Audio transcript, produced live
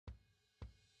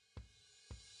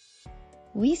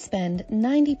We spend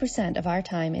 90% of our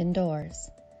time indoors.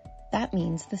 That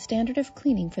means the standard of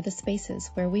cleaning for the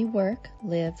spaces where we work,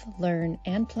 live, learn,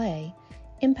 and play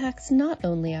impacts not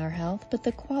only our health, but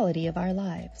the quality of our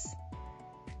lives.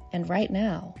 And right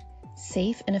now,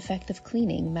 safe and effective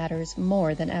cleaning matters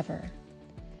more than ever.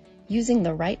 Using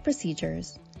the right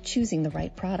procedures, choosing the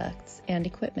right products and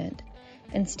equipment,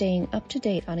 and staying up to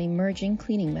date on emerging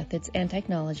cleaning methods and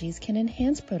technologies can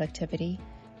enhance productivity,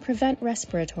 prevent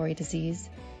respiratory disease,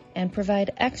 and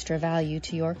provide extra value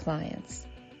to your clients,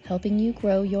 helping you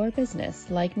grow your business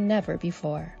like never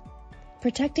before.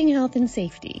 Protecting health and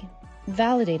safety,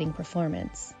 validating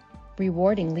performance,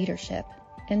 rewarding leadership,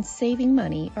 and saving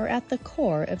money are at the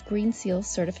core of Green Seal's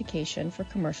certification for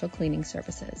commercial cleaning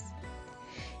services.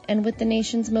 And with the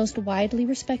nation's most widely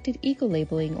respected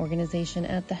eco-labeling organization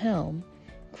at the helm,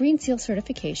 Green Seal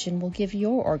certification will give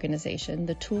your organization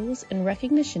the tools and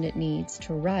recognition it needs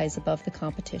to rise above the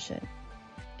competition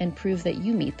and prove that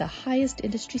you meet the highest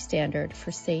industry standard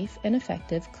for safe and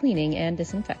effective cleaning and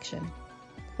disinfection.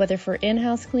 Whether for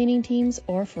in-house cleaning teams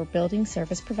or for building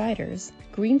service providers,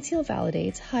 Green Seal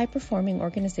validates high-performing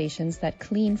organizations that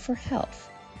clean for health,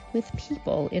 with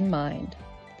people in mind.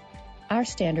 Our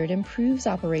standard improves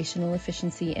operational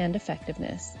efficiency and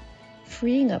effectiveness,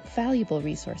 freeing up valuable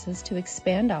resources to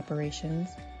expand operations,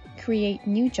 create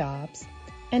new jobs,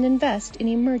 and invest in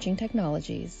emerging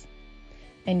technologies.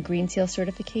 And Green Seal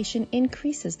certification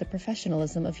increases the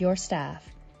professionalism of your staff,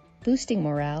 boosting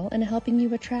morale and helping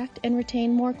you attract and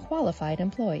retain more qualified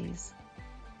employees.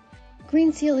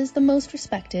 Green Seal is the most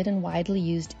respected and widely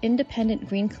used independent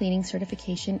green cleaning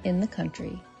certification in the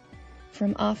country.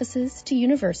 From offices to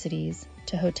universities,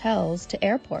 to hotels to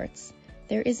airports,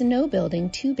 there is no building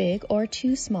too big or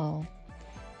too small.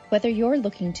 Whether you're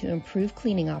looking to improve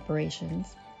cleaning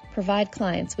operations, provide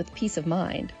clients with peace of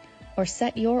mind, or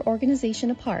set your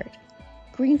organization apart,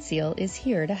 Green Seal is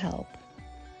here to help.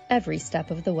 Every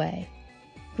step of the way.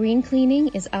 Green cleaning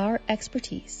is our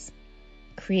expertise.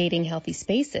 Creating healthy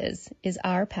spaces is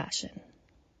our passion.